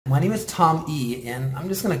name is Tom E, and I'm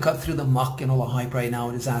just going to cut through the muck and all the hype right now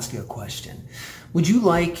and just ask you a question. Would you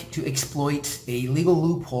like to exploit a legal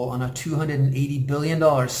loophole on a $280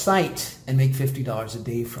 billion site and make $50 a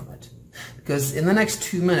day from it? Because in the next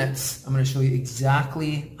 2 minutes, I'm going to show you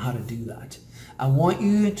exactly how to do that. I want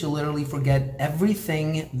you to literally forget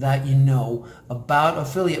everything that you know about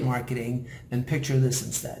affiliate marketing and picture this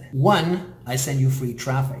instead. 1, I send you free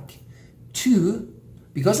traffic. 2,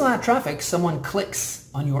 because of that traffic, someone clicks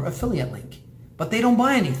on your affiliate link, but they don't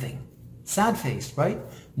buy anything. Sad face, right?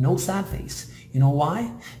 No sad face. You know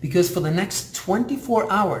why? Because for the next 24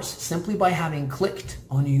 hours, simply by having clicked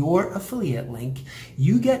on your affiliate link,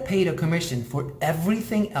 you get paid a commission for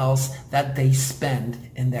everything else that they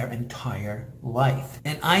spend in their entire life.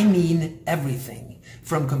 And I mean everything.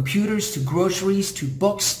 From computers to groceries to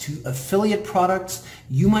books to affiliate products,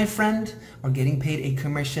 you, my friend, are getting paid a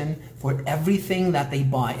commission for everything that they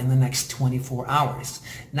buy in the next 24 hours.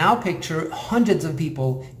 Now picture hundreds of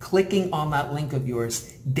people clicking on that link of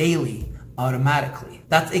yours daily, automatically.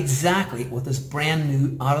 That's exactly what this brand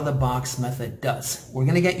new out-of-the-box method does. We're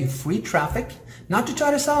going to get you free traffic, not to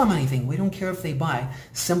try to sell them anything. We don't care if they buy,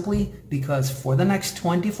 simply because for the next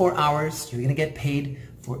 24 hours, you're going to get paid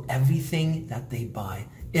for everything that they buy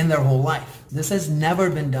in their whole life. This has never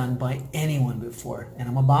been done by anyone before, and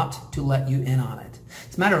I'm about to let you in on it.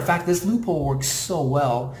 As a matter of fact, this loophole works so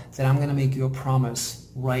well that I'm going to make you a promise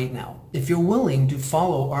right now. If you're willing to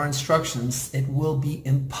follow our instructions, it will be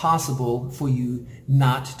impossible for you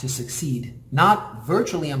not to succeed. Not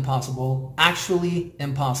virtually impossible, actually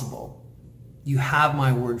impossible. You have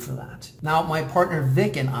my word for that. Now, my partner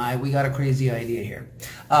Vic and I, we got a crazy idea here.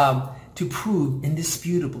 To prove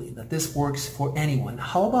indisputably that this works for anyone,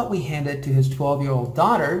 how about we hand it to his 12-year-old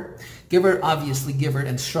daughter, give her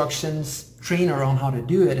instructions, train her on how to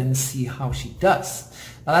do it, and see how she does.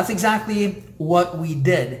 Now that's exactly what we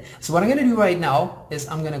did. So what I'm going to do right now is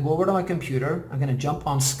I'm going to go over to my computer, I'm going to jump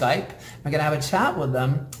on Skype, I'm going to have a chat with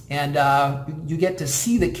them, and you get to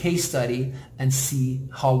see the case study and see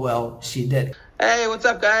how well she did. Hey, what's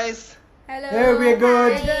up, guys? Hello. Hey, we're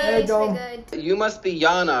good. Hi. Hey, Dom. We're good. You must be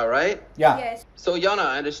Yana, right? Yeah. Yes. So Yana,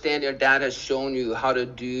 I understand your dad has shown you how to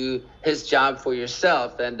do his job for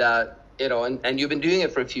yourself, and and you've been doing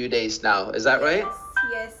it for a few days now. Is that right?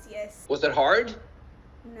 Yes. Was it hard?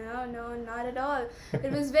 No, not at all.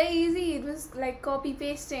 It was very easy. It was like copy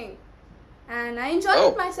pasting, and I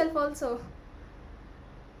enjoyed it myself also.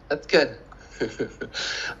 That's good.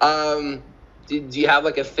 Do you have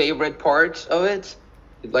like a favorite part of it?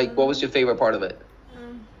 Like, what was your favorite part of it?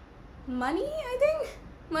 Money, I think.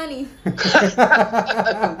 Money.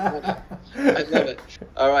 I love it.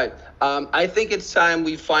 All right. I think it's time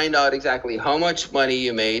we find out exactly how much money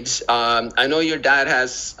you made. I know your dad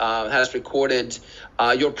has recorded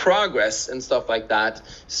your progress and stuff like that.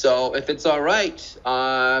 So if it's all right,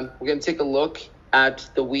 we're going to take a look at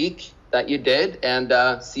the week that you did and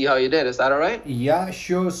see how you did. Is that all right? Yeah,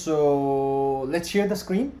 sure. So let's share the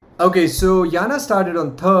screen. Okay, so Yana started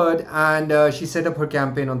on 3rd and she set up her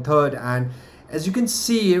campaign on 3rd, and as you can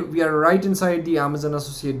see, we are right inside the Amazon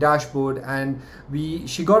Associate dashboard, and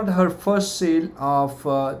she got her first sale of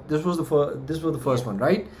this was the first one,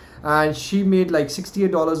 right? And she made like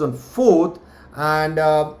 $68 on 4th,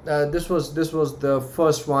 and this was the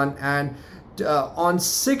first one, and on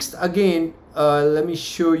 6th again, let me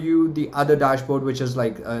show you the other dashboard, which is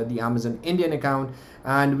like the Amazon Indian account,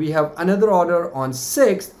 and we have another order on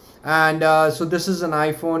 6th. And so this is an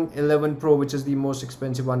iPhone 11 Pro, which is the most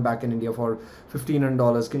expensive one back in India, for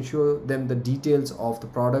 $1,500. Can show them the details of the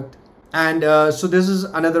product. And so this is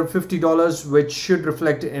another $50, which should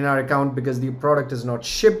reflect in our account because the product is not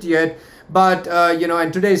shipped yet. But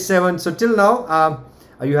and today is 7th, so till now,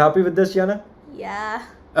 are you happy with this, Yana? Yeah.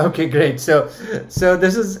 Okay, great. So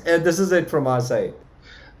this is it from our side.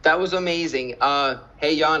 That was amazing.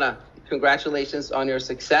 Hey, Yana, congratulations on your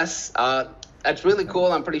success. That's really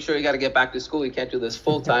cool. I'm pretty sure you got to get back to school. You can't do this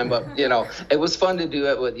full time, but it was fun to do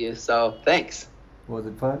it with you. So thanks. Was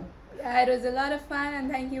it fun? Yeah, it was a lot of fun,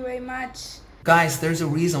 and thank you very much. Guys, there's a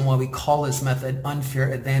reason why we call this method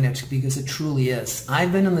unfair advantage, because it truly is.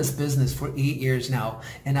 I've been in this business for 8 years now,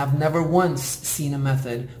 and I've never once seen a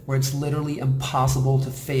method where it's literally impossible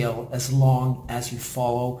to fail as long as you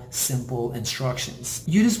follow simple instructions.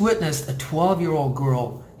 You just witnessed a 12-year-old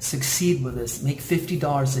girl succeed with this, make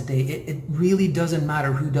 $50 a day. It really doesn't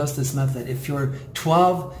matter who does this method. If you're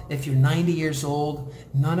 12, if you're 90 years old,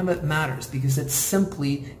 none of it matters, because it's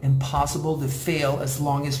simply impossible to fail as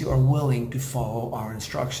long as you are willing to follow our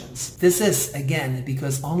instructions. This is, again,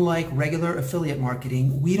 because unlike regular affiliate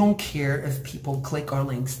marketing, we don't care if people click our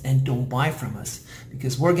links and don't buy from us,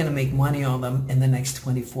 because we're going to make money on them in the next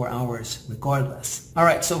 24 hours regardless. All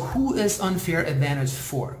right, so who is Unfair Advantage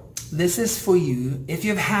for? This is for you if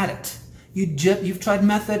you've had it. You've tried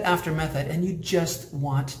method after method and you just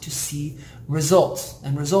want to see results.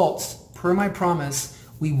 And results, per my promise,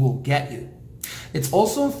 we will get you. It's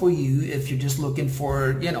also for you if you're just looking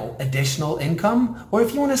for, additional income, or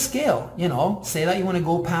if you want to scale, say that you want to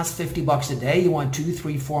go past 50 bucks a day, you want $200,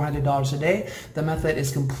 $300, $400 a day. The method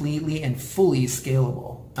is completely and fully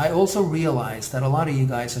scalable. I also realize that a lot of you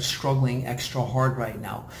guys are struggling extra hard right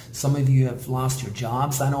now. Some of you have lost your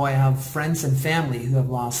jobs. I know I have friends and family who have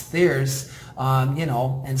lost theirs,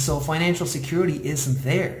 and so financial security isn't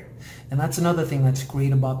there. And that's another thing that's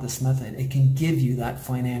great about this method. It can give you that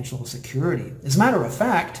financial security. As a matter of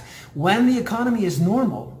fact, when the economy is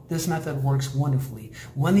normal, this method works wonderfully.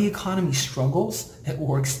 When the economy struggles, it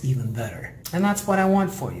works even better. And that's what I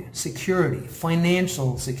want for you. Security,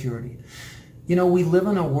 financial security. We live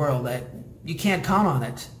in a world that you can't count on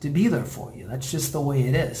it to be there for you. That's just the way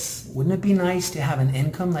it is. Wouldn't it be nice to have an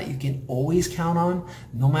income that you can always count on,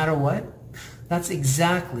 no matter what? That's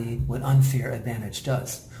exactly what Unfair Advantage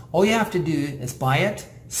does. All you have to do is buy it,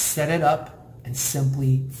 set it up, and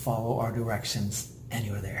simply follow our directions, and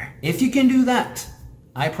you're there. If you can do that,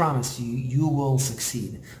 I promise you, you will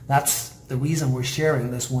succeed. That's the reason we're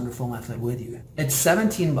sharing this wonderful method with you. It's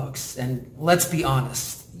 17 bucks, and let's be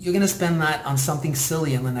honest, you're going to spend that on something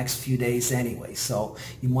silly in the next few days anyway, so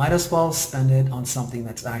you might as well spend it on something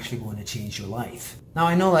that's actually going to change your life. Now,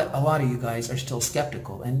 I know that a lot of you guys are still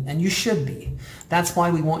skeptical, and you should be. That's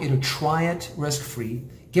why we want you to try it risk-free.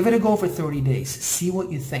 Give it a go for 30 days. See what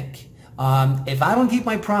you think. If I don't keep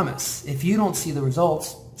my promise, if you don't see the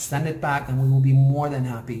results, send it back and we will be more than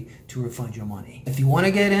happy to refund your money. If you want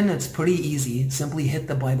to get in, it's pretty easy. Simply hit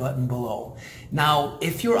the buy button below. Now,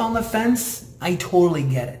 if you're on the fence, I totally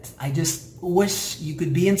get it. I just wish you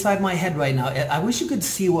could be inside my head right now. I wish you could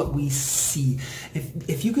see what we see.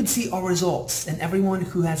 If you could see our results and everyone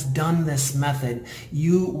who has done this method,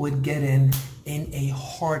 you would get in a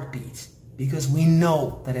heartbeat. Because we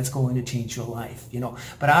know that it's going to change your life,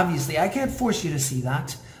 But obviously, I can't force you to see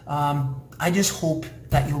that. I just hope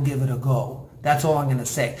that you'll give it a go. That's all I'm going to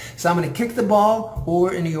say. So I'm going to kick the ball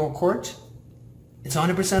over into your court. It's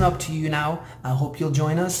 100% up to you now. I hope you'll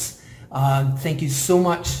join us. Thank you so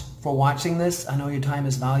much for watching this. I know your time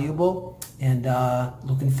is valuable, and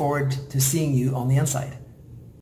looking forward to seeing you on the inside.